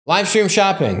Live stream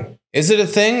shopping. Is it a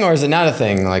thing or is it not a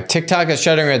thing? Like TikTok is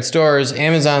shutting its stores,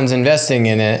 Amazon's investing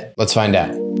in it. Let's find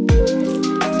out.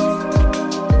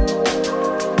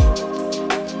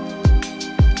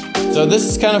 So this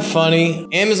is kind of funny.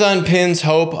 Amazon pins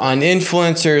hope on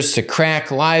influencers to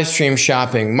crack live stream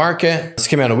shopping market. This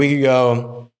came out a week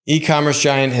ago. E-commerce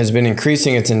giant has been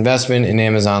increasing its investment in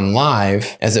Amazon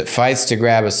Live as it fights to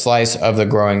grab a slice of the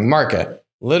growing market.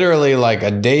 Literally like a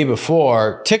day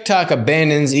before, TikTok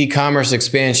abandons e-commerce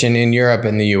expansion in Europe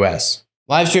and the US.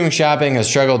 Live streaming shopping has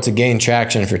struggled to gain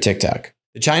traction for TikTok.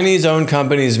 The Chinese-owned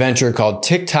company's venture called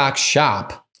TikTok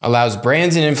Shop allows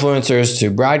brands and influencers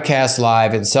to broadcast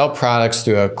live and sell products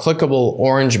through a clickable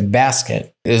orange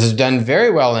basket. This is done very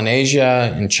well in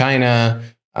Asia, in China.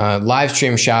 Live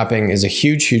stream shopping is a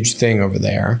huge, huge thing over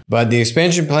there. But the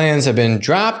expansion plans have been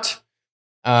dropped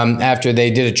after they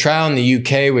did a trial in the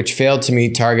UK, which failed to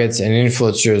meet targets, and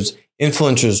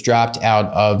influencers dropped out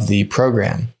of the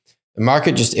program. The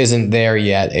market just isn't there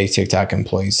yet, a TikTok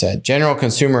employee said. General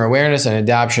consumer awareness and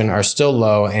adoption are still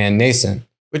low and nascent.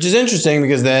 Which is interesting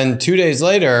because then 2 days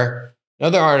later,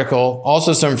 another article,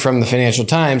 also some from the Financial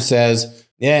Times, says,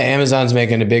 yeah, Amazon's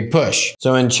making a big push.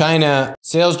 So in China,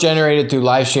 sales generated through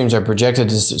live streams are projected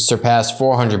to surpass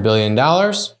 $400 billion,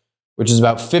 which is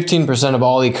about 15% of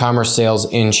all e-commerce sales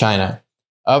in China,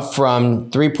 up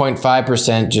from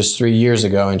 3.5% just 3 years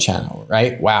ago in China,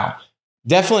 right? Wow.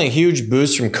 Definitely a huge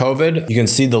boost from COVID. You can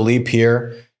see the leap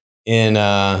here in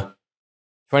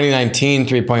 2019,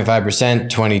 3.5%,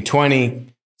 2020,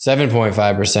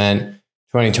 7.5%,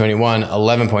 2021,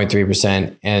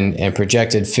 11.3%, and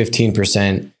projected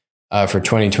 15% for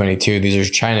 2022. These are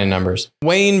China numbers.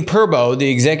 Wayne Purbo, the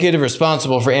executive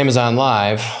responsible for Amazon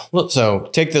Live, so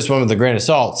take this one with a grain of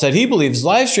salt, said he believes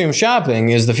live stream shopping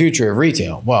is the future of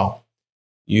retail. Well,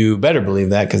 you better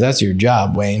believe that because that's your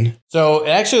job, Wayne. So it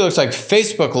actually looks like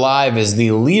Facebook Live is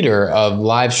the leader of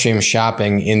live stream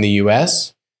shopping in the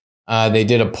US. They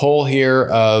did a poll here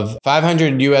of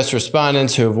 500 US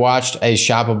respondents who have watched a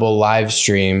shoppable live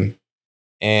stream,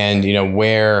 and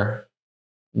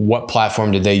what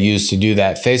platform did they use to do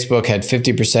that? Facebook had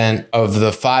 50% of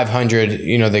the 500,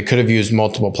 they could have used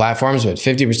multiple platforms, but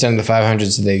 50% of the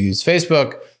 500 said they used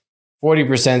Facebook,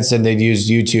 40% said they'd used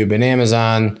YouTube and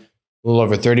Amazon, a little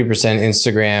over 30%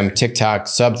 Instagram, TikTok,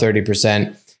 sub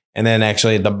 30%, and then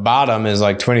actually at the bottom is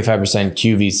like 25%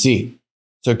 QVC.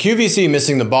 So QVC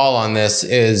missing the ball on this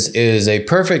is a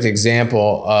perfect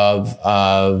example of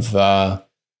the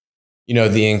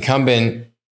incumbent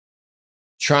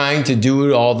trying to do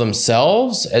it all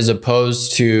themselves as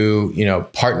opposed to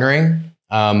partnering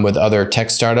with other tech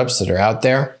startups that are out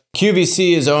there.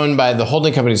 QVC is owned by the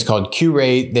holding companies called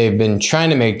Qrate. They've been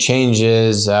trying to make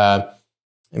changes.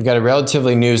 They've got a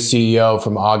relatively new CEO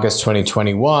from August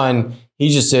 2021. He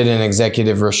just did an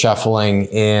executive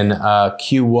reshuffling in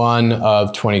Q1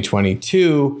 of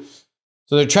 2022.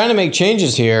 So they're trying to make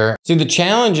changes here. See, the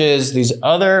challenge is the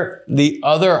other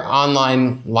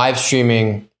online live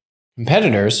streaming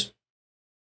competitors,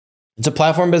 it's a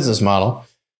platform business model,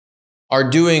 are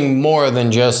doing more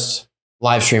than just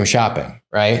live stream shopping,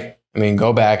 right? I mean,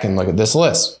 go back and look at this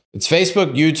list. It's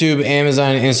Facebook, YouTube,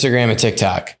 Amazon, Instagram, and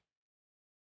TikTok.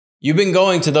 You've been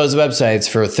going to those websites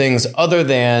for things other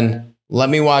than let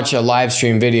me watch a live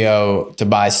stream video to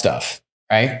buy stuff,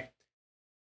 right?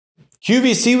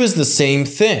 QVC was the same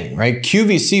thing, right?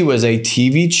 QVC was a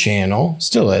TV channel,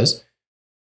 still is,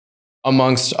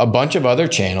 amongst a bunch of other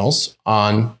channels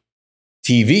on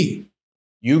TV.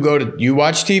 You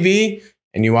watch TV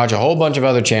and you watch a whole bunch of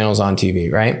other channels on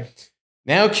TV, right?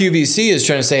 Now QVC is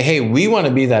trying to say, hey, we want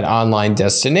to be that online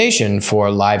destination for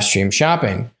live stream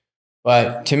shopping.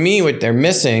 But to me, what they're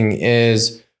missing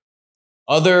is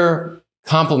other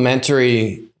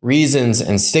complementary reasons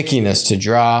and stickiness to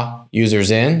draw users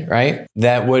in, right?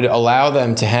 That would allow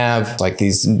them to have like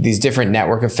these different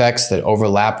network effects that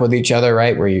overlap with each other,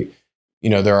 right? Where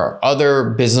there are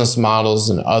other business models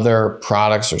and other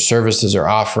products or services or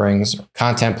offerings or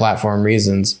content platform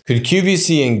reasons. Could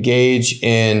QVC engage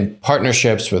in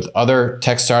partnerships with other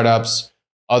tech startups,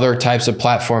 other types of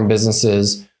platform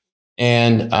businesses,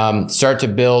 and start to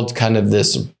build kind of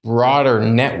this broader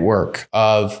network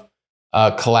of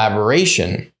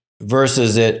collaboration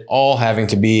versus it all having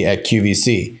to be at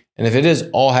QVC? And if it is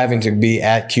all having to be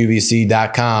at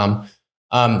QVC.com,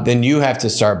 then you have to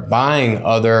start buying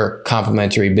other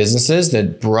complementary businesses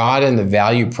that broaden the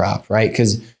value prop, right?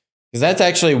 Because that's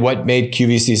actually what made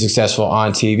QVC successful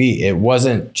on TV. It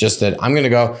wasn't just that I'm going to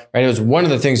go, right? It was one of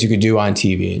the things you could do on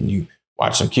TV, and you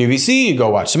watch some QVC, you go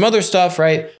watch some other stuff,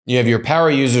 right? You have your power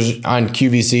users on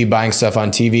QVC buying stuff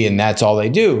on TV, and that's all they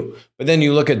do. But then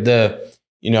you look at the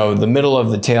the middle of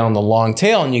the tail and the long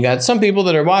tail. And you got some people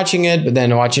that are watching it, but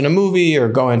then watching a movie or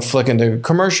going flicking the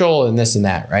commercial and this and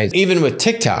that, right? Even with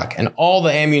TikTok and all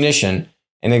the ammunition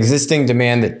and existing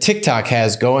demand that TikTok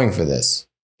has going for this,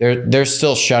 they're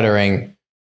still shuttering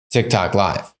TikTok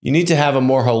Live. You need to have a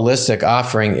more holistic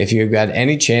offering if you've got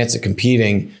any chance of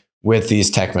competing with these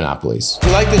tech monopolies. If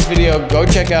you like this video, go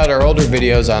check out our older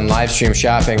videos on live stream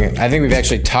shopping. I think we've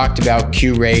actually talked about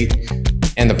Q-rate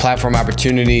and the platform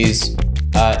opportunities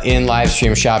in live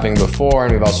stream shopping before,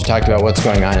 and we've also talked about what's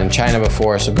going on in China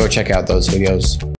before, so go check out those videos.